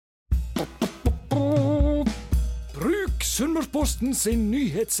Sunnmørsposten sin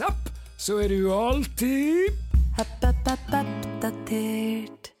nyhetsapp, så du alltid Oppdatert.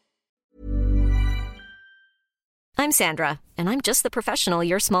 I'm Sandra, and I'm just the professional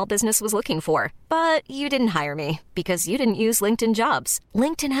your small business was looking for. But you didn't hire me because you didn't use LinkedIn Jobs.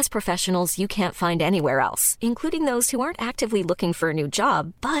 LinkedIn has professionals you can't find anywhere else, including those who aren't actively looking for a new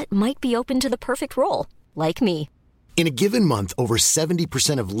job, but might be open to the perfect role, like me. In a given month, over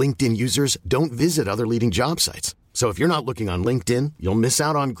 70% of LinkedIn users don't visit other leading job sites. So if you're not looking on LinkedIn, you'll miss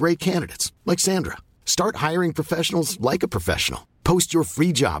out on great candidates like Sandra. Start hiring professionals like a professional. Post your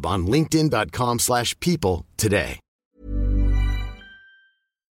free job on linkedin.com/people today.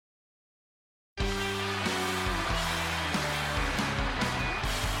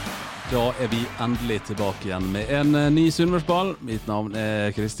 Da vi endelig tilbake igjen med en ny Sunnmørsball. Mitt navn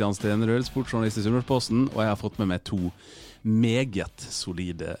Kristian Stenerud, sportsjournalist I Sunnmørsposten, og jeg har fått med meg to meget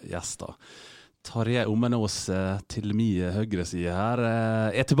solide gjester. Tarjei Ommenås til min høyre side her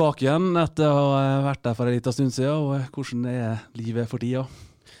tilbake igjen etter å ha vært der for en liten stund siden, og hvordan livet for tida?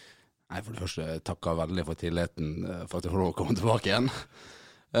 Nei, for det første takker veldig for tilliten for at jeg får lov å komme tilbake igjen.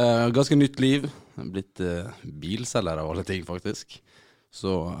 Ganske nytt liv, blitt bilselger av alle ting faktisk.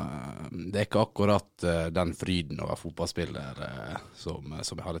 Så det ikke akkurat den fryden å være fotballspiller som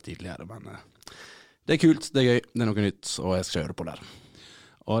jeg hadde tidligere, men det kult, det gøy, det noe nytt, og jeg skal høre på der.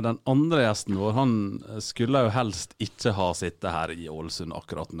 Og den andre gjesten vår, han skulle jo helst ikke ha sittet her I Ålesund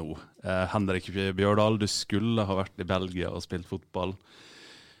akkurat nå. Henrik Bjørdal, du skulle ha vært I Belgia og spilt fotball.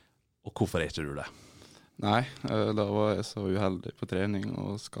 Og hvorfor ikke du det? Nei, da var jeg så uheldig på trening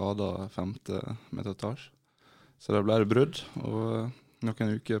og skadet 5. metatarse. Så det ble det brudd, og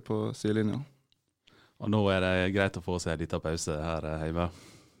noen uker på sidelinja. Og nå det greit å få seg en liten pause her hjemme?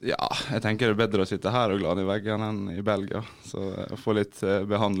 Ja, jeg tenker det bedre å sitte her og glad I veggen enn I Belgia. Så å få litt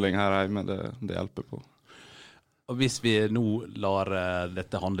behandling her hjemme, det hjelper på. Og hvis vi nå lar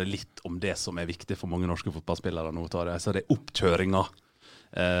dette handle litt om det som viktig for mange norske fotballspillere nå, Tarjei, så det oppkjøringa.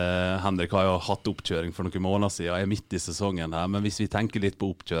 Henrik har jo hatt oppkjøring for noen måneder siden, og midt I sesongen her, men hvis vi tenker litt på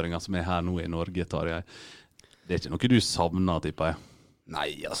oppkjøringa som her nå I Norge, Tarjei, det ikke noe du savner, tipper jeg?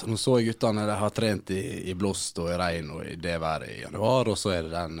 Nei, altså nå så jeg guttene, de har trent I blåst og I regn og I det været I januar, og så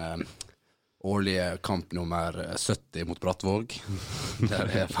det den årlige kamp nummer 70 mot Brattvåg, der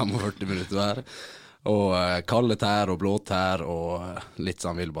 45 minutter hver, og kalde tær og blå tær, og litt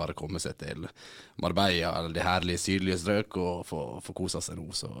sånn vil bare komme seg til Marbella, eller det herlige sydlige strøk, og få kosa seg nå,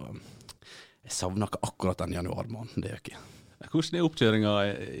 så jeg savner ikke akkurat den januarmånen, det gjør ikke. Hvordan oppkjøringa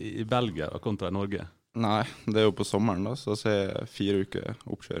I Belgia kontra I Norge? Nei, det jo på sommeren da, så ser jeg 4 uker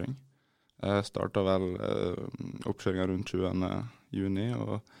oppkjøring. Jeg startet vel oppkjøringen rundt 20. juni,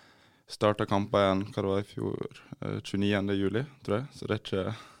 og startet kampen igjen, hva det var I fjor, 29. juli, tror jeg. Så det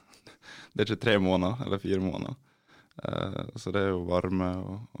ikke 3 måneder, eller 4 måneder. Så det jo varme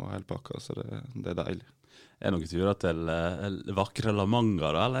og helt pakka, så det deilig. Det noen turer til vakre La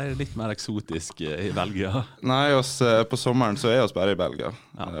Manga, da, eller det litt mer eksotisk I Belgia? Nei, på sommeren så jeg bare I Belgia,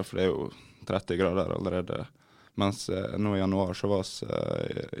 for det jo 30 grader allerede, mens nå I januar så var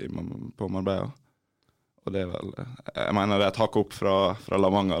vi på Marbella, og det vel, jeg mener det et hakk opp fra La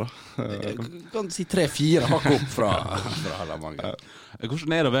Manga da. Kan du si 3-4 hakk opp fra La Manga?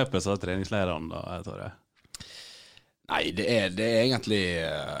 Hvordan det å være på disse treningsleirene da, Tarjei? Nei, det egentlig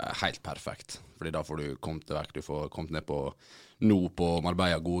helt perfekt, fordi da får du kommet til vekk, du får kommet ned på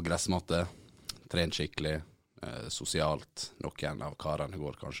Marbella, gode gressmatte, trent skikkelig, sosialt, noen av karene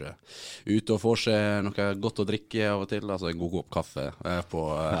går kanskje ut og får seg noe godt å drikke av og til, altså en god kopp kaffe på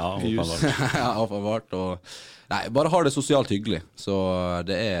hus. Ja, avfallvart, og nei, bare har det sosialt hyggelig, så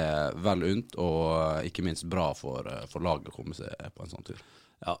det vel unt, og ikke minst bra for laget å komme seg på en sånn tur.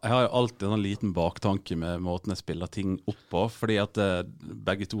 Ja, jeg har jo alltid en liten baktanke med måten jeg spiller ting opp på, fordi at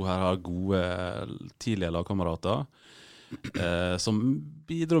begge to her har gode tidligere lagkamerater, som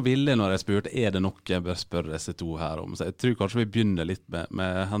bidro villig når jeg spurte det noe jeg bør spørre disse to her om. Så jeg tror kanskje vi begynner litt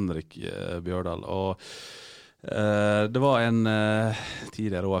med Henrik Bjørdal, og det var en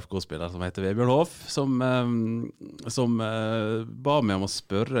tidligere OFK-spiller som heter Vebjørn Hoff, som ba meg om å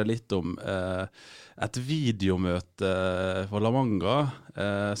spørre litt om et videomøte på La Manga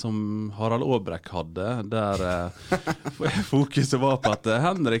som Harald Aabrekk hadde, der fokuset var på at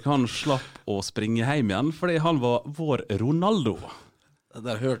Henrik han slapp å springe hjem igjen, fordi han var vår Ronaldo. Det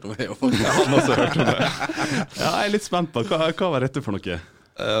har hørt om det, og faktisk. Jeg har også hørt om det. Ja, jeg litt spent på, hva var dette for noe?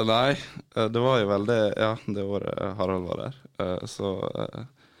 Nei, det var jo veldig, ja, det året Harald var der. Så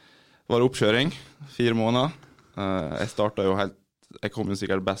var det oppkjøring, 4 måneder. Jeg startet jo helt, jeg kom jo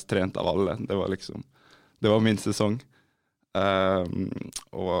sikkert best trent av alle. Det var min sesong.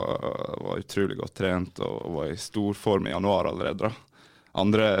 Og var utrolig godt trent og var i stor form i januar allerede da.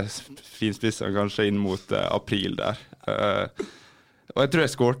 Andre finspisser kanskje inn mot april der. Og jeg tror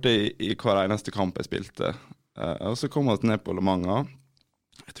jeg skårte i hver eneste kamp jeg spilte. Og så kom jeg ned på Le Manga.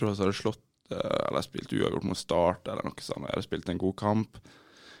 Jeg tror jeg hadde slått, eller spilt uavgjort mot Start eller noe sånt. Jeg hadde spilt en god kamp.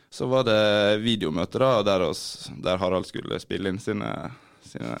 Så var det videomøte da, der Harald skulle spille inn sine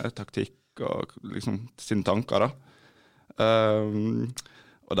taktikk og liksom sine tanker da.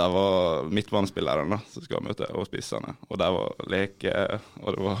 Og der var midtbanespilleren da, som skal møte, og spissene. Og der var Leke, og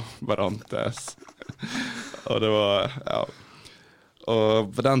det var Barantes. Og det var, ja.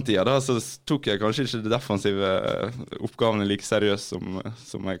 Og på den tiden da, så tok jeg kanskje ikke de defensive oppgavene like seriøst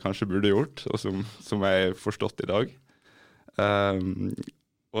som jeg kanskje burde gjort, og som jeg forstått i dag.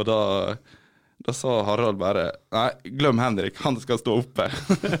 Og da sa Harald bare, nei, glem Henrik, han skal stå oppe.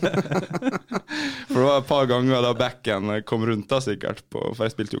 For det var et par ganger da backen kom rundt da sikkert, for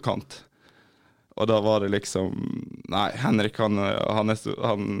jeg spilte jo kant. Og da var det liksom, nei, Henrik han har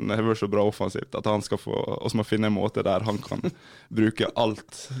vært så bra offensivt at han skal få, og må finne en måte der han kan bruke all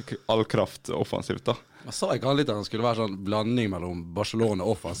kraft offensivt da. Jeg sa ikke litt at han skulle være sånn blanding mellom Barcelona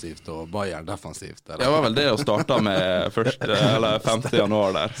offensivt og Bayern defensivt? Eller? Det var vel det å starte med 5.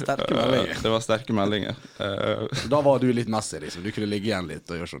 januar der. Sterke meldinger. Det var sterke meldinger. Da var du litt messig, liksom. Du kunne ligge igjen litt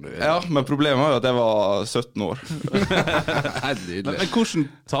og gjøre som du vil. Ja, men problemet var jo at jeg var 17 år. Helt nydelig. Men hvordan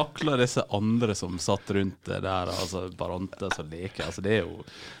takler disse andre som satt rundt det der, altså Barantes og Leke, altså det er jo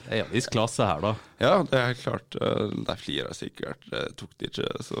en viss klasse her da. Ja, det er helt klart. De flirer sikkert. Jeg tok det ikke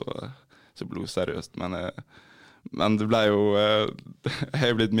så blodseriøst, men det ble jo jeg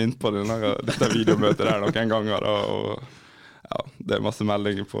har blitt minnet på dette videomøtet der noen ganger da, og ja, det er masse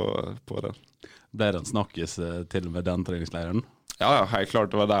meldinger på det. Ble det en snakkes til og med den treningsleiren? Ja, helt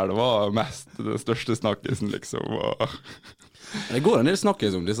klart, det var der det var mest den største snakkisen liksom. Det går en del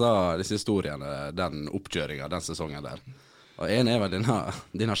snakkes om disse historiene, den oppkjøringen, den sesongen der. Og en er vel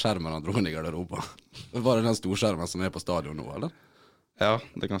denne skjermen han dro inn i garderoba. Var det den storskjermen som er på stadion nå, eller? Ja,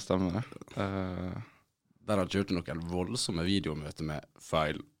 det kan stemme det. Der han kjørte noen voldsomme videomøter med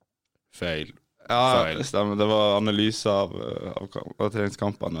feil. Ja, det stemmer. Det var analyse av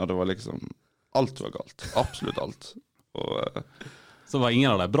treningskampene, og det var liksom, alt var galt. Absolutt alt. Og, så var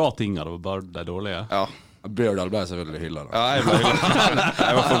ingen av de bra tingene, det var bare de dårlige? Ja. Bjørdal ble selvfølgelig hyllet da. Ja, jeg ble hyllet.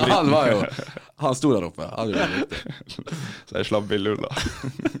 Jeg var favoritten. Han sto der oppe. Han gjorde det riktig. Så jeg slapp billig unna.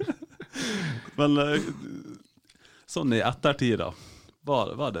 Men sånn i ettertid da,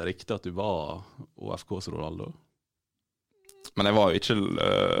 var det riktig at du var OFKs Ronaldo? Men jeg var jo ikke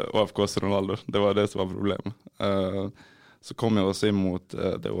OFKs Ronaldo, det var det som var problemet. Så kom jeg også imot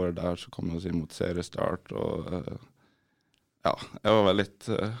det året der, så kom jeg også imot seriestart, og ja, jeg var vel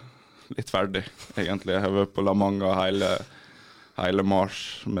litt ferdig, egentlig. Jeg har vært på La Manga hele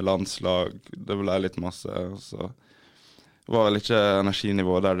mars med landslag, det ble litt masse, så det var vel ikke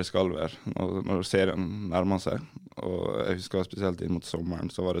energinivået der det skal være når serien nærmer seg. Og jeg husker spesielt inn mot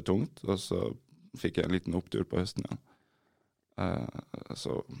sommeren så var det tungt, og så fikk jeg en liten opptur på høsten igjen.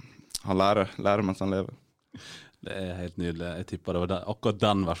 Så han lærer mens han lever. Det er helt nydelig. Jeg tipper det var akkurat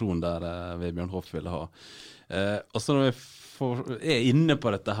den versjonen der Vebjørn Hoff ville ha. Og så når vi er inne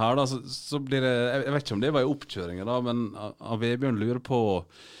på dette her da, så blir det, jeg vet ikke om det var i oppkjøringen da, men Vebjørn lurer på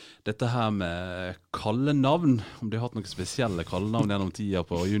dette her med kallenavn, om de har hatt noen spesielle kallenavn gjennom tida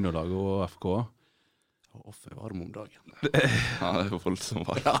på juniorlaget og FK? Hoff er varm om dagen. Ja, det er jo voldsomt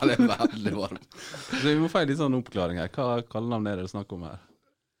varm. Ja, det er veldig varm. Så vi må få en litt sånn oppklaring her. Hva kallenavn er det du snakker om her?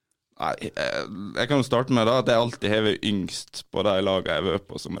 Nei, jeg kan jo starte med da, at jeg alltid har vært yngst på de lagene jeg var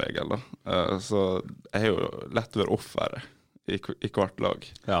på som regel da. Så jeg har jo lett vært offeret i hvert lag.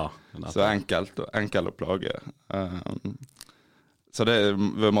 Ja, så enkelt å plage. Så det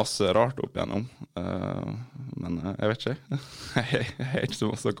var masse rart opp igjennom, men jeg vet ikke, jeg har ikke så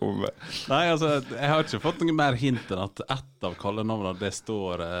masse å komme med. Nei, altså, jeg har ikke fått noe mer hint enn at ett av kallenavnene, det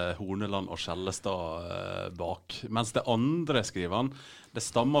står Horneland og Skjellestad bak, mens det andre skriver han, det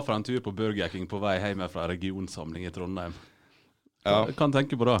stammer fra en tur på Burger King på vei hjemme fra regionsamling i Trondheim. Hva kan du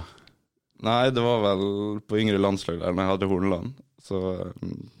tenke på da? Nei, det var vel på yngre landslag der når jeg hadde Horneland,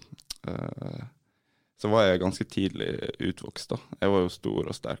 så var jeg ganske tidlig utvokst da. Jeg var jo stor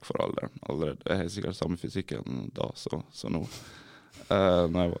og sterk for alderen allerede. Jeg har sikkert samme fysikken da så nå,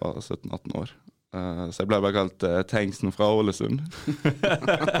 når jeg var 17-18 år. Så jeg ble bare kalt Tengsen fra Ålesund.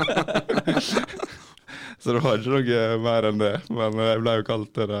 Så det var ikke noe mer enn det. Men jeg ble jo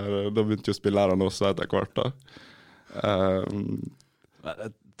kalt det der, da begynte jo spillerne også etter hvert da. Hva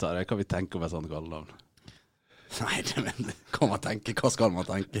kan vi tenke om et sånt kallenavn? Nei, kan man tenke? Hva skal man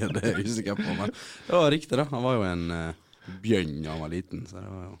tenke? Det er jeg usikker på, men det var riktig da. Han var jo bjønn da han var liten. Så det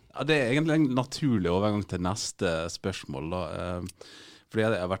var jo... Ja, det er egentlig en naturlig overgang til neste spørsmål da. Fordi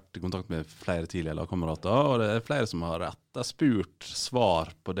jeg har vært i kontakt med flere tidligere lagkamerater, og det er flere som har etterspurt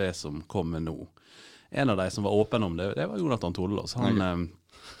svar på det som kommer nå. En av de som var åpen om det, det var Jonathan Tollås.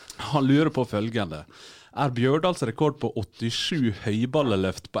 Han lurer på følgende. Er Bjørdals rekord på 87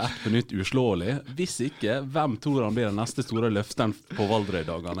 høyballeløft på 1 minutt uslåelig? Hvis ikke, hvem tror han blir den neste store løfteren på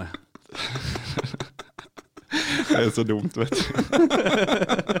Valdrøy-dagene? Det er så dumt, vet du.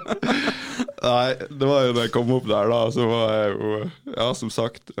 Nei, det var jo da jeg kom opp der da, så var jeg jo, ja, som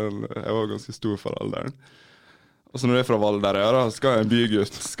sagt, jeg var ganske stor for alderen. Og så når jeg er fra Valdrøy, da, skal jeg en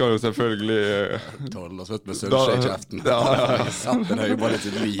bygutt, skal jo selvfølgelig... Tål og svett med sølvskje i kjeften. Ja. Satt en høyball i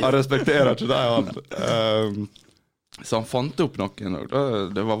sitt liv. Jeg respekterer ikke deg, han. Så han fant opp noen, da.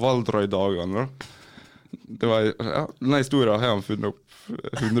 Det var Valdrøy-dagene, da. Det var, ja, denne historien har han funnet opp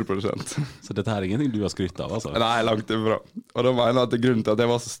 100%. Så dette her er ingenting du har skrytt av, altså? Nei, langt det bra. Og da mener jeg at grunnen til at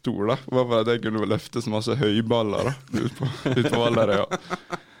jeg var så stor da, var for at jeg kunne løfte så masse høyballer da, ut på Valdrøy, ja.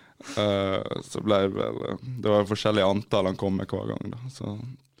 Så ble det vel, det var forskjellige antall han kom med hver gang da, så...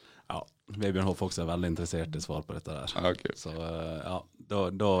 Ja, Vebjørn Hoff er veldig interessert i svar på dette der. Okay. Så ja,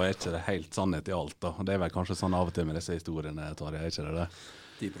 da er ikke det helt sannhet i alt da. Og det er vel kanskje sånn av og til med disse historiene, Tarjei, er ikke det det?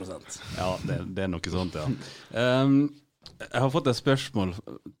 10%. Ja, det er noe sånt, ja. Jeg har fått et spørsmål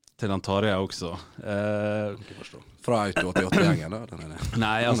til han Tarjei også. Fra Auto 88-gjengen da?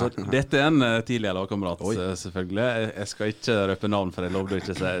 Nei, altså, dette er en tidligere lagkamerat, selvfølgelig. Jeg skal ikke røpe navn, for jeg lovde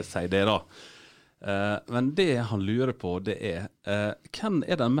ikke å si det da. Men det han lurer på, det er hvem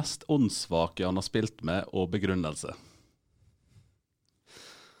er den mest åndssvake han har spilt med, og begrunnelse?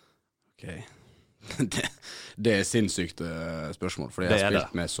 Ok. Det er sinnssykt spørsmål, fordi jeg har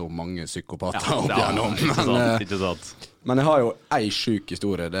spilt med så mange psykopater opp igjennom. Ikke sant. Men jeg har jo en syk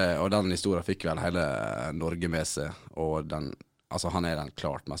historie, og den historien fikk vel hele Norge med seg, og altså han er den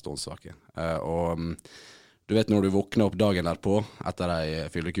klart mest åndssvake. Og du vet når du våkner opp dagen derpå, etter ei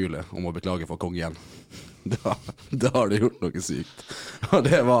fyllekule, og må beklage for kongen, da har du gjort noe sykt. Og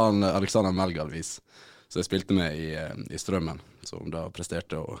det var han Alexander Melgalvis. Så jeg spilte med i Strømmen, som da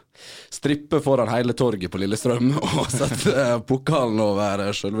presterte å strippe foran hele torget på Lillestrøm, og sette pokalen over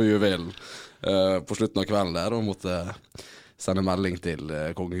selve juvelen på slutten av kvelden der, og måtte sende melding til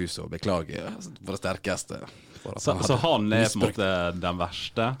kongehuset og beklage for det sterkeste. Så han er på en måte den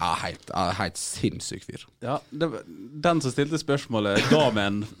verste? Ja, helt sinnssyk fyr. Ja, den som stilte spørsmålet ga med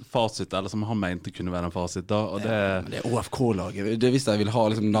en fasit, eller som han mente kunne være en fasit da, og det... Det er OFK-laget, det visste jeg ville ha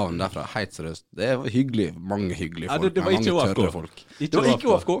liksom navn derfra, helt seriøst. Det er hyggelig, mange hyggelige folk. Det var ikke mange OFK. Folk. Det var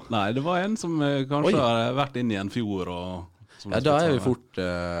ikke OFK? Nei, det var en som kanskje har vært inne i en fjord og... Ja, da er vi fort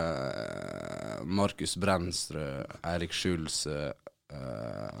Markus Brenstrø, Eirik Schulz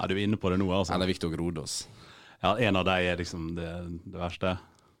Ja, du er inne på det nå, altså. Eller Viktor Grodås. Ja, en av deg er liksom det verste.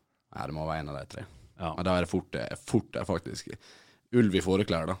 Ja, det må være en av de tre. Ja. Da er det fort faktisk. Ulv i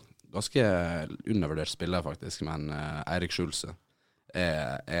foreklær da. Ganske undervurdert spiller faktisk, men Eirik Schulz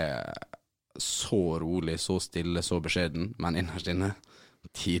er så rolig, så stille, så beskjeden, men innerst inne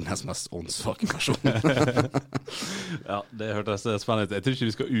tidens mest åndssvake person. Ja, det hørtes spennende ut. Jeg tror ikke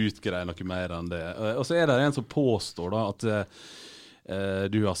vi skal utgreie noe mer enn det. Og så er det en som påstår da at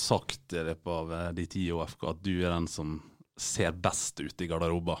du har sagt i løpet av de 10 OFK at du er den som ser best ut i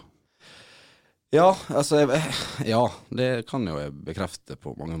garderoba. Ja, altså, ja, det kan jo jeg bekrefte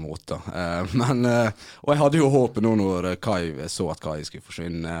på mange måter. Men, og jeg hadde jo håpet nå når Kai så at Kai skulle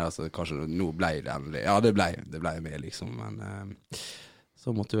forsvinne, altså kanskje nå ble det endelig. Ja, det ble med liksom, men så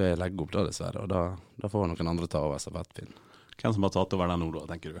måtte jeg legge opp da dessverre, og da får noen andre ta over stafettpinnen. Hvem som har tatt over den nå da,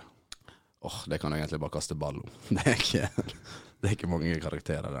 tenker du? Det kan jeg egentlig bare kaste ball om. Det er ikke mange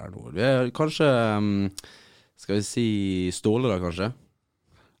karakterer der nå. Vi er kanskje, skal vi si Ståle da, kanskje?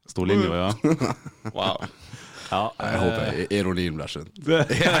 Stålinjo, ja. Wow. Ja, jeg håper ironien ble skjønt.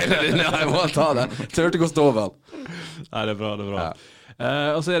 Jeg må ta det. Tørte ikke å stå vel. Nei, det er bra. Ja.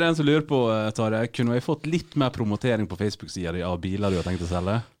 Og så er det en som lurer på, Tarjei, kunne vi fått litt mer promotering på Facebook-siden av biler du har tenkt å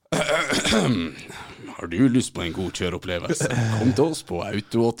selge? Har du lyst på en god kjøreopplevelse? Kom til oss på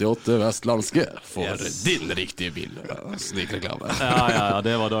Auto 88 Vestlandske for din riktige bil. Slik reklame. Ja,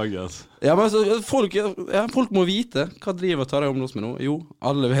 det var dagens. Ja, men altså, folk må vite hva driver Tarjei Omlos med nå. Jo,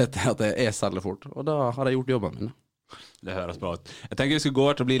 alle vet at jeg selger fort, og da har jeg gjort jobben min. Det høres bra ut. Jeg tenker vi skal gå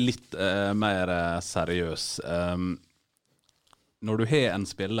over til å bli litt mer seriøs. Når du har en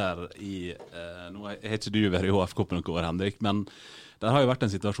spiller i nå har ikke du vært i HFK på noe år, Henrik, men det har jo vært en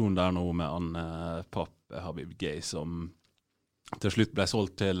situasjon der nå med han Papp Habib Gay som til slutt ble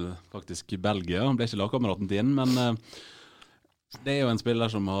solgt til faktisk Belgia. Han ble ikke lagkameraten din, men det er jo en spiller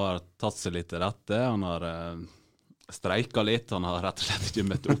som har tatt seg litt til rette. Han har streiket litt, han har rett og slett ikke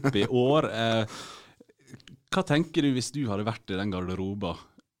møtt opp i år. Hva tenker du hvis du hadde vært i den garderoben?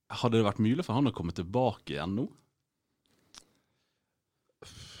 Hadde det vært mulig for han å komme tilbake igjen nå?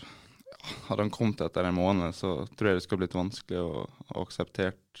 Hadde han kommet etter en måned, så tror jeg det skulle blitt vanskelig å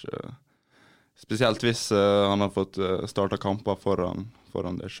akseptert. Spesielt hvis han har fått startet kamper foran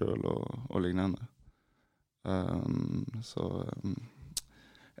det selv og lignende.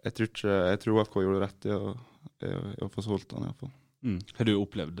 Jeg tror AFK gjorde rett i å få solgt han i hvert fall. Har du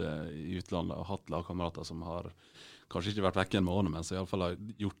opplevd i utlandet og hatt lagkamerater som har kanskje ikke vært vekk en måned, men som i alle fall har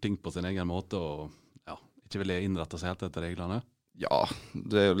gjort ting på sin egen måte og ikke ville innrette seg helt etter reglene? Ja,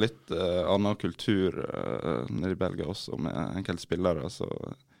 det er jo litt annen kultur nede i Belgia også med enkelte spillere, så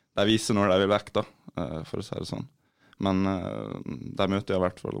de viser når de vil vekk da, for å si det sånn. Men de møter jeg i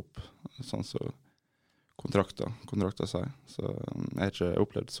hvert fall opp, sånn så kontrakter seg. Så jeg har ikke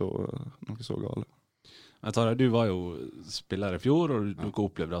opplevd noe så gale. Du var jo spiller i fjor, og du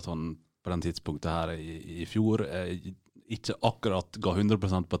opplevde at han på den tidspunktet her i fjor ikke akkurat ga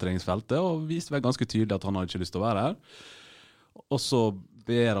 100% på treningsfeltet, og viste vel ganske tydelig at han hadde ikke lyst til å være her. Og så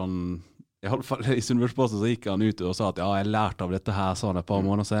ber han, i alle fall i Sunnmørsposten så gikk han ut og sa at jeg lærte av dette her, sa han et par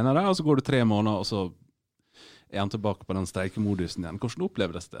måneder senere, og så går det 3 måneder, og så er han tilbake på den streikemodusen igjen. Hvordan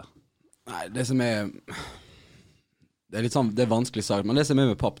opplevdes det? Nei, det som det er litt sånn, det er vanskelig sagt, men det som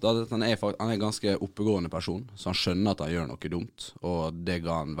med Papp, da, han er en ganske oppegående person, så han skjønner at han gjør noe dumt, og det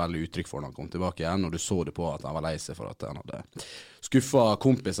ga han veldig uttrykk for når han kom tilbake igjen, og du så det på at han var lei seg for at han hadde skuffet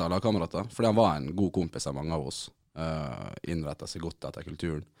kompiser eller kamerater, fordi han var en god kompis av mange av oss, innrettet seg godt etter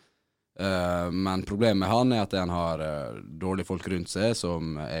kulturen. Men problemet med han er at han har dårlige folk rundt seg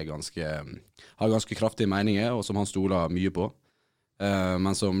som har ganske kraftige meninger, og som han stoler mye på.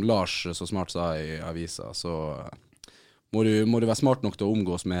 Men som Lars så smart sa i avisa, så må du være smart nok til å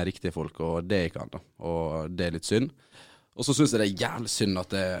omgås med riktige folk, og det ikke han da. Og det er litt synd. Og så synes jeg det er jævlig synd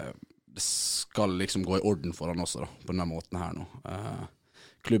at det skal liksom gå i orden for han også da, på denne måten her nå.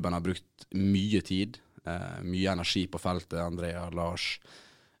 Klubben har brukt mye tid, mye energi på feltet, Andrea, Lars,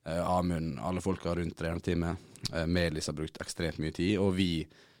 Amund, alle folka rundt trenerteamet. Melis har brukt ekstremt mye tid, og vi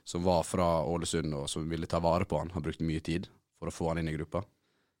som var fra Ålesund og som ville ta vare på han, har brukt mye tid for å få han inn i gruppa.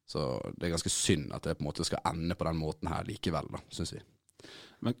 Så det er ganske synd at det på en måte skal ende på den måten her likevel da, synes vi.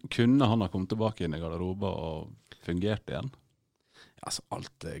 Men kunne han ha kommet tilbake inn i garderoben og fungert igjen? Ja, altså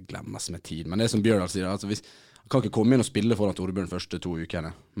alt glemmes med tid, men det som Bjørndal sier, altså han kan ikke komme inn og spille foran Torbjørn første 2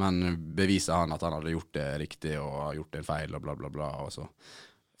 ukene, men beviser han at han hadde gjort det riktig og gjort en feil og bla bla bla, og så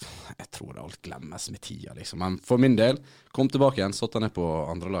jeg tror det alt glemmes med tida liksom. Men for min del, kom tilbake igjen, satt han ned på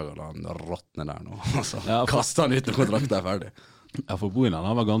andre lag og la han råtne der nå, og så kastet han ut når kontrakten er ferdig. Ja, for Boinan,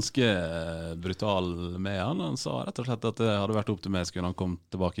 han var ganske brutal med han. Han sa rett og slett at det hadde vært opp til meg, skulle han komme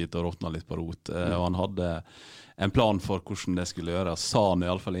tilbake hit og råtne litt på rot. Og han hadde en plan for hvordan det skulle gjøre, sa han i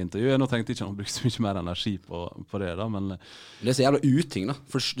alle fall i intervjuet. Nå tenkte ikke han brukte så mye mer energi på det da, men det er så jævla uting da,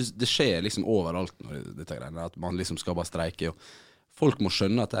 for det skjer liksom overalt når dette greiene, at man liksom skal bare streike, og folk må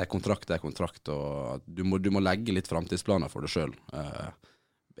skjønne at det er kontrakt, og du må legge litt fremtidsplaner for deg selv.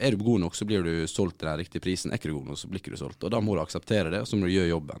 Er du god nok, så blir du solgt til den riktige prisen. Er ikke du god nok, så blir ikke du solgt. Og da må du akseptere det, og så må du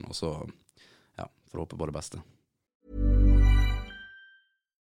gjøre jobben, og så, for å håpe på det beste.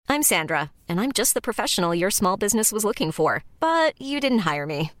 I'm Sandra, and I'm just the professional your small business was looking for. But you didn't hire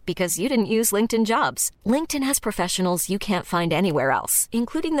me, because you didn't use LinkedIn Jobs. LinkedIn has professionals you can't find anywhere else,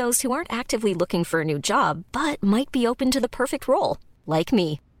 including those who aren't actively looking for a new job, but might be open to the perfect role, like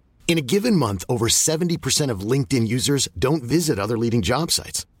me. In a given month, over 70% of LinkedIn users don't visit other leading job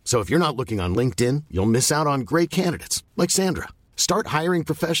sites. So if you're not looking on LinkedIn, you'll miss out on great candidates like Sandra. Start hiring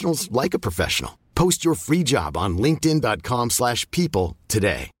professionals like a professional. Post your free job on linkedin.com/people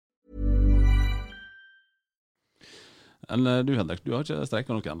today. Du Henrik, du har ikke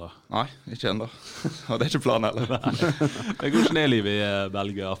streiket noe enda? Nei, ikke enda. Og det er ikke planen heller. Hvordan er livet i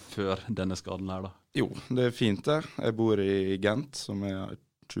Belgia før denne skaden her da? Jo, det er fint der. Jeg bor i Gent, som er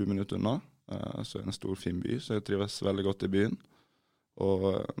 20 minutter unna. Så er det en stor fin by, så jeg trives veldig godt i byen. Og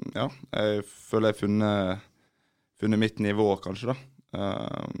ja, jeg føler jeg har funnet mitt nivå kanskje da,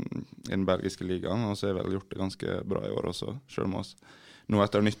 i den belgiske ligaen, og så har jeg vel gjort det ganske bra i år også, selv om oss nå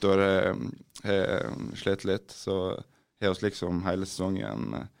etter nyttår har slet litt, så har oss liksom hele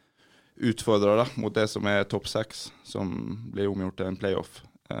sesongen utfordret da, mot det som er topp 6, som blir omgjort til en playoff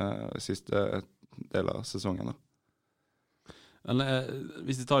siste del av sesongen da. Men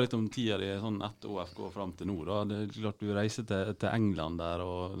hvis vi tar litt om tida di, sånn etter OFK frem til nå da, det er klart du reiser til England der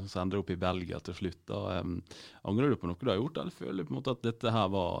og så ender opp i Belgia til slutt da. Angrer du på noe du har gjort, eller føler du på en måte at dette her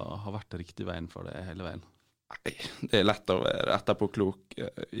har vært riktig veien for deg hele veien? Nei, det er lett å være etterpåklok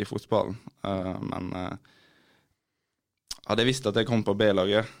i fotballen, men hadde jeg visst at jeg kom på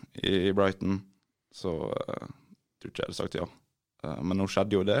B-laget i Brighton, så tror ikke jeg hadde sagt ja. Men nå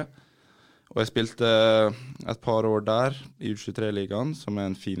skjedde jo det. Og jeg spilte et par år der i U23-ligaen, som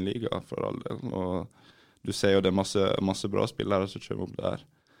en fin liga for all del. Og du ser jo det masse bra spillere som kommer opp der.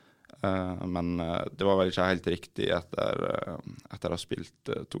 Men det var vel ikke helt riktig etter å ha spilt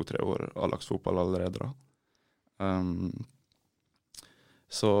 2-3 år A-lagsfotball allerede da.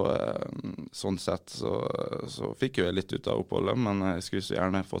 Sånn sett så fikk jeg litt ut av oppholdet, men jeg skulle så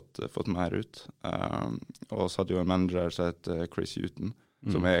gjerne fått mer ut. Og så hadde jo en manager som heter Chris Hughton,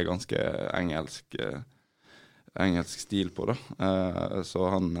 som er ganske engelsk stil på det. Så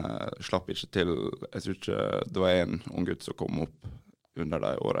han slapp ikke til, jeg tror ikke det var en ung gutt som kom opp under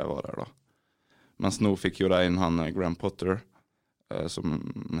de årene jeg var der da. Mens nå fikk jo de inn han Graham Potter, som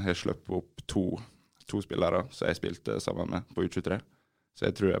har sluppet opp to spillere, som jeg spilte sammen med på U23. Så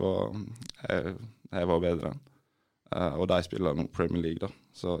jeg tror jeg var bedre enn. Og de spiller nå Premier League da.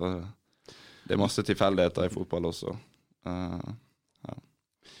 Så det er masse tilfeldigheter i fotball også.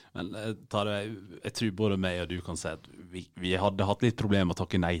 Men jeg tror både meg og du kan si at vi hadde hatt litt problemer med å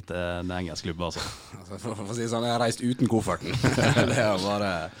takke nei til en engelsk klubb, altså. For å si sånn, jeg har reist uten kofferten. Det har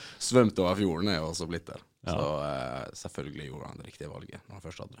bare svømt over fjorden og så blitt der. Ja. Så selvfølgelig gjorde han det riktige valget når han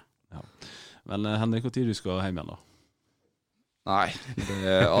først hadde det. Ja. Men Henrik, hvor tid du skal hjem igjen da? Nei, det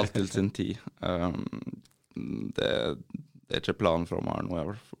er alt til sin tid. Det er ikke planen fra meg nå, i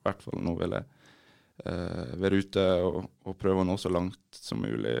hvert fall nå vil jeg være ute og prøve å nå så langt som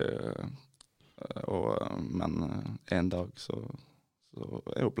mulig, men en dag så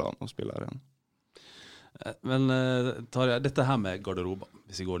er jo planen å spille her igjen. Men Tarjei, dette her med garderoba,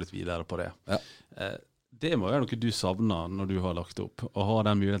 hvis vi går litt videre på det. Ja. Det må være noe du savner når du har lagt opp, å ha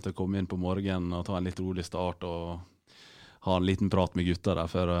den muligheten til å komme inn på morgenen og ta en litt rolig start og ha en liten prat med gutta der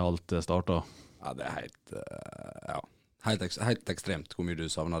før alt starter. Ja, det er helt ekstremt hvor mye du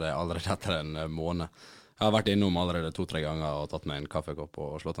savner det allerede etter en måned. Jeg har vært innom allerede 2-3 ganger og tatt med en kaffekopp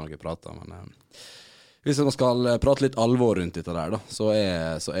og slått noen prater, men hvis jeg nå skal prate litt alvor rundt dette der da, så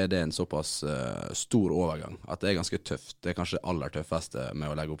er det en såpass stor overgang at det er ganske tøft. Det er kanskje det aller tøffeste med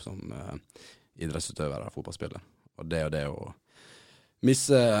å legge opp som idrettsutøver og fotballspiller. Og det å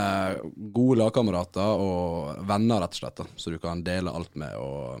misse gode lagkamerater og venner rett og slett da, så du kan dele alt med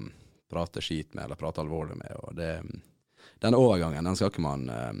og prate skit med eller prate alvorlig med, og den overgangen, den skal ikke man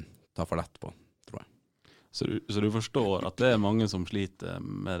ta for lett på, tror jeg. Så du forstår at det er mange som sliter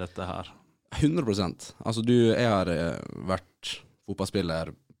med dette her? 100%. Altså jeg har vært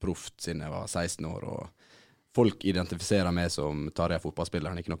fotballspiller proft siden jeg var 16 år, og folk identifiserer meg som Tarjei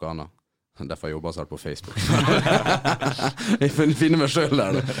fotballspilleren, ikke noe annet. Derfor jeg jobber sånn på Facebook. Jeg finner meg selv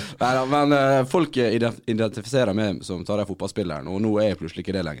der. Neida, men folk identifiserer meg som Tarjei fotballspilleren, og nå er jeg plutselig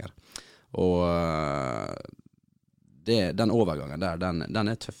ikke det lenger. Og den overgangen der, den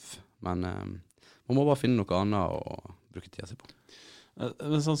er tøff. Men man må bare finne noe annet å bruke tida seg på.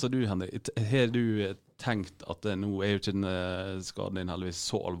 Men sånn som du, Henrik, har du tenkt at nå er jo ikke skaden din heldigvis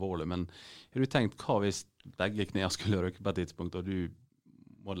så alvorlig, men har du tenkt hva hvis begge knæene skulle røke på et tidspunkt, og du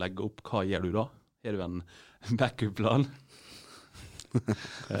må legge opp, hva gjør du da? Er du en backup-plan?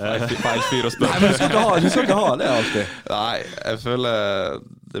 Feil fyr å spørre. Nei, men du skal ikke ha det alltid. Nei, jeg føler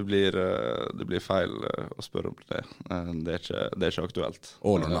det blir feil å spørre om det. Det er ikke aktuelt.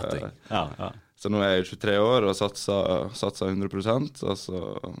 All or nothing. Ja. Så nå er jeg 23 år og satser 100%, og så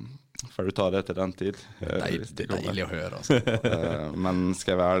får du ta det til den tid. Det er deilig å høre, altså. Men skal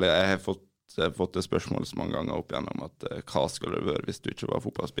jeg være ærlig, jeg har fått det spørsmålet så mange ganger opp gjennom at hva skulle det være hvis du ikke var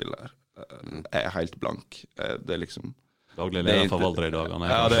fotballspiller? Jeg er helt blank. Det er liksom daglig leder for Valdre i dagene.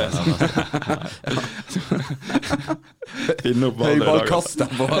 Ja, det finne opp Valdre i bare kast deg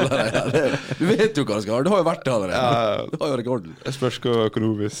på allerede. Du vet jo hva du skal ha. Du har jo vært det allerede. Du har jo rekorden. Jeg spørs hvor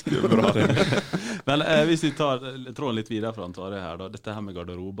økonomisk bra det er. Men hvis vi tar tråden litt videre fra Tarjei her da, dette her med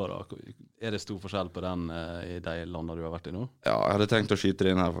garderober da, er det stor forskjell på den i de landene du har vært i nå? Ja, jeg hadde tenkt å skyte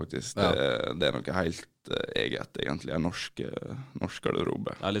det inn her faktisk. Det er noe helt eget egentlig, en norsk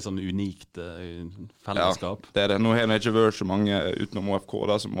garderobe. Det er litt sånn unikt fellesskap. Ja, det er det. Nå har det ikke vært så mange utenom OFK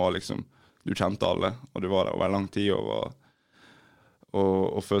da, som var liksom, du kjente alle, og du var der over lang tid og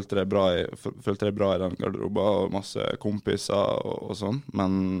følte deg bra i den garderoben, og masse kompiser og sånn,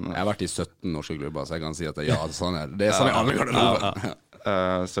 men jeg har vært i 17 norske klubber, så jeg kan si at det er sånn i alle garderober.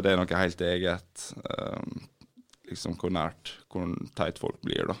 Så det er noe helt eget, liksom hvor teit folk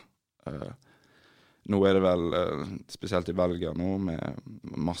blir da. Nå er det vel, spesielt i Belgia nå, med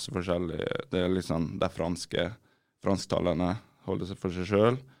masse forskjellig, det er liksom de fransktalene holder seg for seg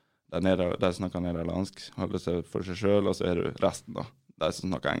selv, de snakker nederlandsk, holder seg for seg selv, og så er det resten da, de som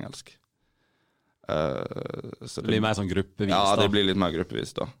snakker engelsk. Så det blir mer sånn gruppevis da? Ja, det blir litt mer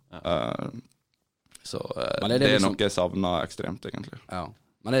gruppevis da. Så det er liksom, noe jeg savner ekstremt egentlig. Ja.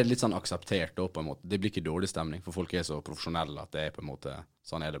 Men det er litt sånn akseptert da, på en måte. Det blir ikke dårlig stemning, for folk er så profesjonelle at det er på en måte,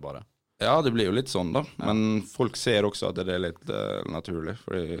 sånn er det bare. Ja, det blir jo litt sånn da, men folk ser også at det er litt naturlig,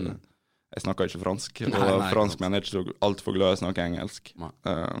 fordi jeg snakker ikke fransk, og franskmenn er ikke så alt for glad i å snakke engelsk.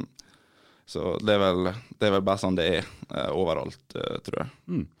 Så det er vel bare sånn det er overalt, tror jeg.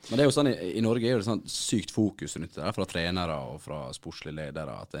 Men det er jo sånn, i Norge er det sånn sykt fokus rundt det, fra trenere og fra sportslige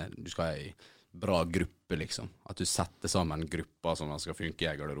ledere, at du skal ha en bra gruppe, liksom. At du setter sammen grupper som skal funke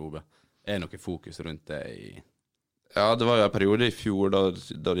i garderobe. Er det noe fokus rundt det i... Ja, det var jo en periode i fjor da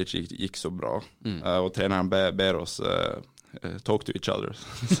det ikke gikk så bra, og treneren ber oss talk to each other.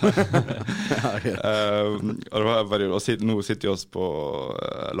 Og det var en periode, og nå sitter vi oss på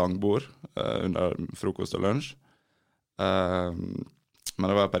langbord under frokost og lunsj. Men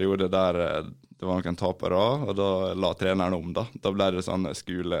det var en periode der det var noen tapere, og da la treneren om da. Da ble det sånne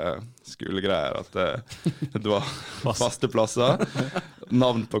skolegreier, at det var faste plasser,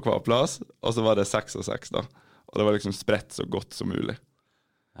 navn på hver plass, og så var det 6 og 6 da. Og det var liksom spredt så godt som mulig.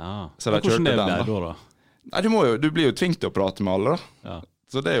 Ja. Så da kjørte den da. Nei, du blir jo tvingt til å prate med alle da. Ja.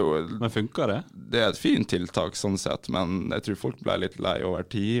 Så det er jo... Men funker det? Det er et fint tiltak sånn sett, men jeg tror folk ble litt lei over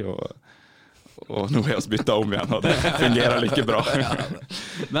tid, og nå har vi byttet om igjen, og det fungerer like bra.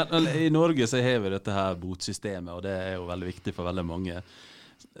 Men i Norge så har vi dette her botsystemet, og det er jo veldig viktig for veldig mange.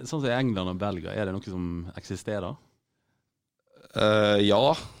 Sånn som i England og Belgia, er det noe som eksisterer? Ja,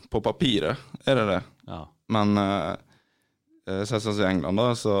 på papiret er det. Ja. Men sånn som i England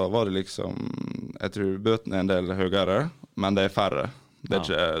da, så var det liksom, jeg tror bøtene er en del høyere, men det er færre. Det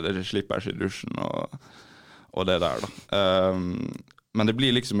er ikke slipper i dusjen og det der da. Men det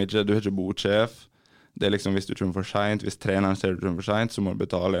blir liksom ikke, du har ikke botsjef. Det er liksom hvis du kommer for sent, hvis treneren ser du kommer for sent, så må du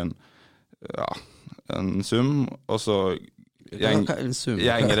betale en sum, og så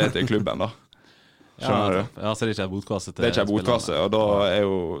gjenger det til klubben da. Skjønner du? Ja, så det er ikke en botkasse til det er ikke en botkasse, og da er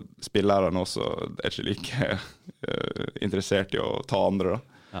jo spilleren også ikke like interessert i å ta andre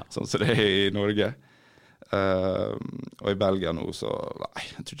da, sånn som det er i Norge. Og i Belgia nå så, nei,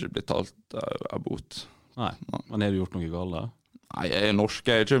 jeg tror ikke det blir talt av bot. Nei, men har du gjort noe galt da? Nei, jeg er norsk,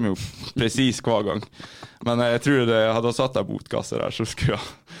 jeg kommer jo precis hver gang. Men jeg tror det hadde satt en botkasse der, så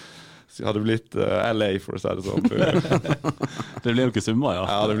jeg hadde blitt LA, for å si det sånn. Det blir noen summer, ja.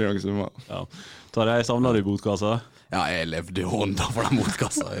 Ja, det blir noen summer. Ja. Tarjei, savner du bottkassa? Ja, jeg levde i hånda for den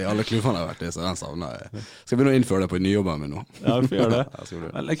botkassa. I alle klubbene jeg har vært i, så den savner jeg. Skal vi nå innføre det på nyjobben min nå? Ja, vi får gjøre det.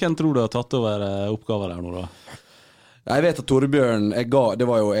 Men hvem tror du har tatt over oppgaver der nå da? Jeg vet at Torbjørn, jeg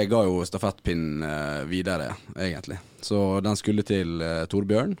ga jo stafettpinnen videre, egentlig. Så den skulle til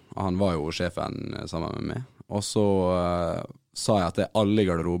Torbjørn, og han var jo sjefen sammen med meg. Og så sa jeg at alle i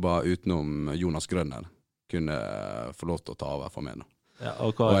garderober utenom Jonas Grønner kunne få lov til å ta over for meg nå. Ja,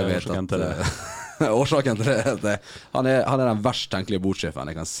 og hva er årsaken til det? Årsaken til det er at han er den verst tenkelige bordsjefen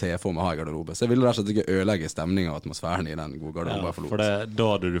jeg kan se for meg ha i garderobe. Så jeg ville rett og slett ikke ødelegge stemningen og atmosfæren i den gode garderoben. Ja, for da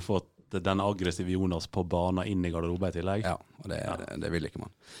hadde du fått den aggressive Jonas på banen inn i garderoben i tillegg. Ja, og det vil ikke man.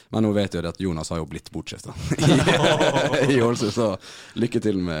 Men nå vet jeg at Jonas har jo blitt bortsjef da. I Ålesund, så lykke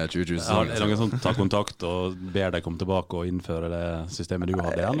til med 2020. Ja, er det noen som tar kontakt og ber deg komme tilbake og innføre det systemet du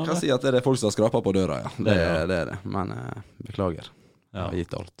hadde igjen? Jeg kan si at det er folk som har skrapet på døra, ja. Det er det. Men beklager. Jeg har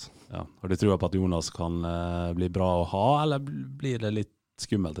gitt alt. Ja. Har du tror på at Jonas kan bli bra å ha, eller blir det litt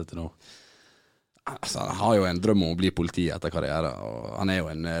skummelt etter nå? Altså, han har jo en drøm om å bli politi etter karriere, og han er jo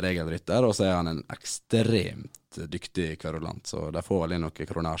en regelrytter, og så er han en ekstremt dyktig kverulant, så der får vel inn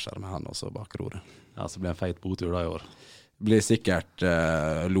noen kronasjer med han også bak roret. Ja, så blir det en feit botur da i år. Blir sikkert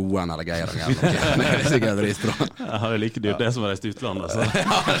Loen eller Geiranger. Det er sikkert dritbra. Ja, det er like dyrt det som å reise til utlandet. Så.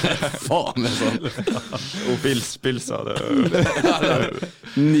 Ja, faen meg sånn. Og pilsa det.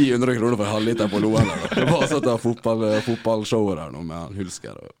 900 kroner for en halvliter på Loen. Det var sånn at fotballshowet der nå med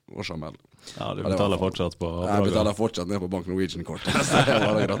Hulsker og Jamel. Ja, du betaler fortsatt på Jeg betaler fortsatt ned på Bank Norwegian-kort. Så jeg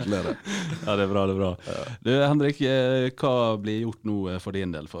bare gratulerer. Ja, det er bra, det er bra. Ja. Du, Henrik, hva blir gjort nå for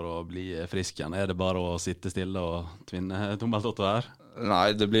din del for å bli frisk igjen? Er det bare å sitte stille og tvinne tommeltotto her?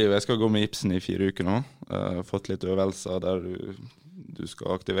 Nei, jeg skal gå med Ibsen i 4 uker nå. Fått litt øvelser der du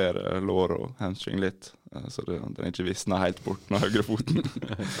skal aktivere lår og hamstring litt, så den ikke visner helt bort med høyrefoten.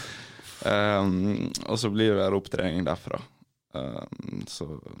 Og så blir det opptrening derfra. Så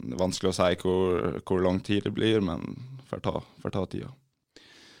det er vanskelig å si hvor lang tid det blir, men får ta tida.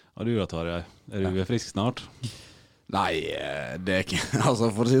 Ja, du da, Tarjei, er du frisk snart? Nei, det er ikke altså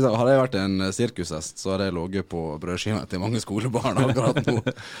for å si sånn, hadde jeg vært en sirkushest, så hadde jeg logget på brødskiven til mange skolebarn akkurat nå.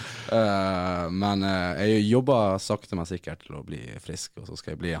 Men jeg jobber sakte men sikkert til å bli frisk, og så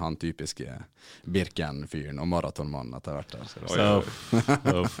skal jeg bli han typiske Birken-fyren og maratonmannen etter hvert der.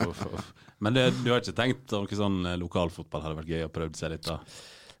 Men du har ikke tenkt at noe sånn lokalfotball hadde vært gøy å prøve seg litt da?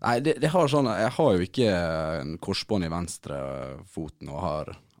 Nei, det har sånn, jeg har jo ikke en korsbånd i venstre foten, og har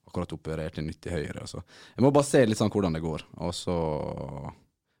akkurat operert i nytt i høyre. Så jeg må bare se litt sånn hvordan det går, og så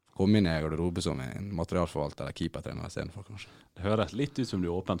komme inn i garderobe som en materialforvalter eller keepertrener i stedet for, kanskje. Det høres litt ut som du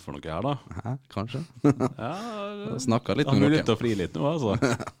er åpent for noe her da. Hæ, kanskje? Ja, snakker litt med noen. Har du lyst til å fri litt nå, altså?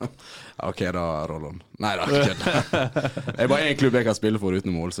 Ok da, Rollon. Neida, ikke det. Det er bare en klubb jeg kan spille for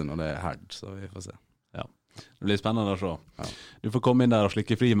utenom Ålesund, og det er Herd, så vi får se. Ja. Det blir spennende å se. Ja. Du får komme inn der og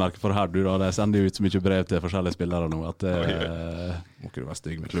slikke frimerke for Herd, du da. De sender ut så mye brev til forskjellige spillere nå at må ikke du være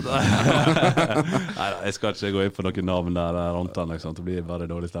stygg med klubben. Neida, jeg skal ikke gå inn på noen navn der rundt, det blir bare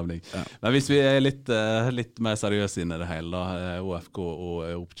dårlig stemning. Ja. Men hvis vi er litt mer seriøse inn i det hele da, OFK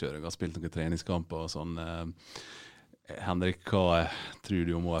og oppkjøring, har spilt noen treningskamper og sånn. Henrik, hva tror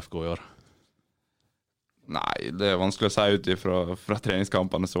du om OFK i år? Nei, det er vanskelig å si ut fra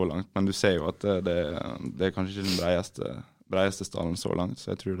treningskampene så langt, men du ser jo at det er kanskje ikke den bredeste stallen så langt,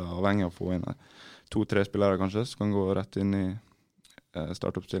 så jeg tror det er avhengig av å få inn 2-3 spillere kanskje, som kan gå rett inn i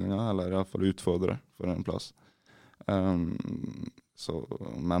startoppstillingen, eller i hvert fall utfordre for en plass. Men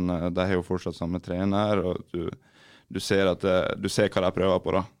de har jo fortsatt samme trener, og du ser du ser hva de prøver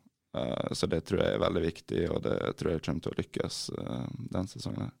på da. Så det tror jeg er veldig viktig, og det tror jeg kommer til å lykkes den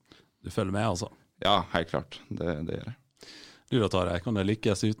sesongen. Du følger med altså? Ja, helt klart. Det gjør jeg. Du da, Tarjei, kan det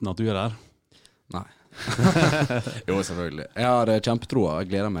lykkes uten at du er der? Nei. Jo, selvfølgelig. Jeg har kjempetroa.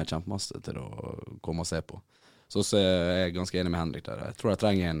 Jeg gleder meg kjempemasse til å komme og se på. Så er jeg ganske enig med Henrik der. Jeg tror jeg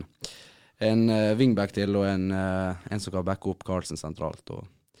trenger en wingback til, og en som kan backe opp Carlsen sentralt. Og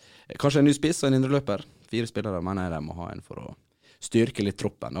kanskje en ny spiss og en indreløper. 4 spillere mener jeg de må ha en for å styrke litt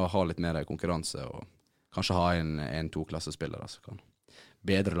troppen og ha litt mer konkurranse, og kanskje ha en 2-klassespillere som kan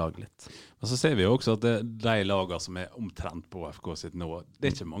bedre lag litt. Men så ser vi jo også at de lagene som er omtrent på FK sitt nå, det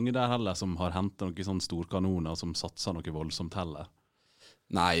er ikke mange der heller som har hentet noen sånne storkanoner som satser noe voldsomt heller.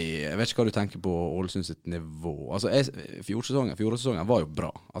 Nei, jeg vet ikke hva du tenker på Ålesund sitt nivå. Altså, fjorårssesongen var jo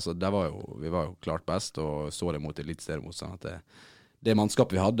bra. Altså, vi var jo klart best, og så det mot eliteseriemotstand at det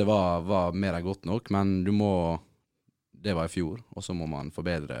mannskapet vi hadde var mer enn godt nok, men det var i fjor, og så må man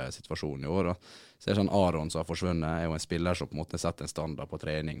forbedre situasjonen i år. Så det er sånn Aron som har forsvunnet, er jo en spiller som på en måte setter en standard på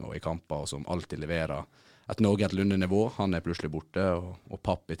trening og i kamper, og som alltid leverer et noenlunde nivå. Han er plutselig borte, og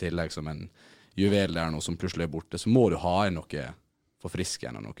Papp i tillegg som en juvel der nå som plutselig er borte. Så må du ha noe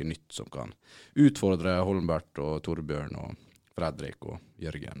forfriskende, noe nytt som kan utfordre Holmbert og Torbjørn og Fredrik og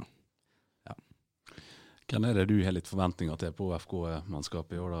Jørgen. Ja. Hvem er det du har litt forventninger til på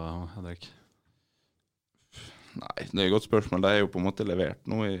FK-mannskapet i år da, Henrik? Nei, det er et godt spørsmål. De er jo på en måte levert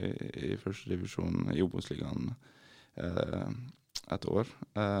nå i første divisjon i Obos-ligaen et år.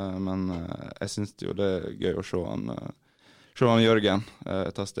 Men jeg synes jo det er gøy å se han Jørgen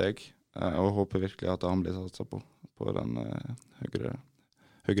ta steg, og håper virkelig at han blir satset på den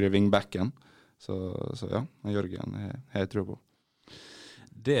høyre wingbacken. Så ja, Jørgen har jeg tro på.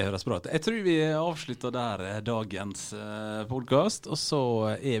 Det høres bra ut. Jeg tror vi avslutter der dagens podcast, og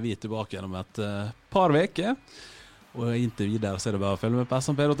så er vi tilbake gjennom et par veker. Og inntil videre så er det bare å følge med på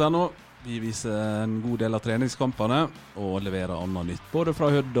smp.no. Vi viser en god del av treningskampene, og leverer annet nytt, både fra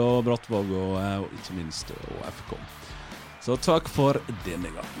Hødd og Brattvåg, og ikke minst FK. Så takk for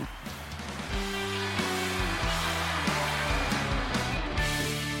denne gangen.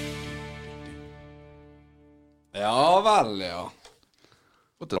 Ja vel, ja.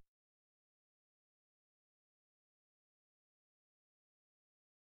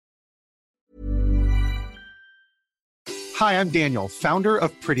 Hi, I'm Daniel, founder of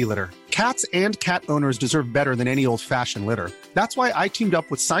Pretty Litter. Cats and cat owners deserve better than any old-fashioned litter. That's why I teamed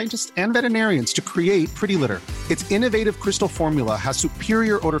up with scientists and veterinarians to create Pretty Litter. Its innovative crystal formula has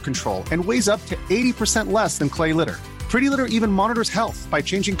superior odor control and weighs up to 80% less than clay litter. Pretty Litter even monitors health by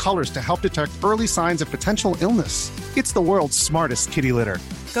changing colors to help detect early signs of potential illness. It's the world's smartest kitty litter.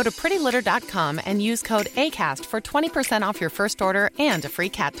 Go to prettylitter.com and use code ACAST for 20% off your first order and a free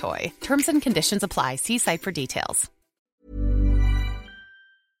cat toy. Terms and conditions apply. See site for details.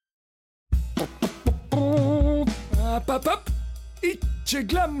 App. Ikke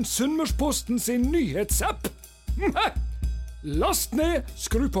glem Sunnmørsposten sin nyhetsapp. Last ned,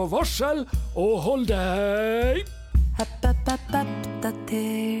 skru på varsel og hold deg.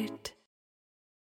 Oppdatert.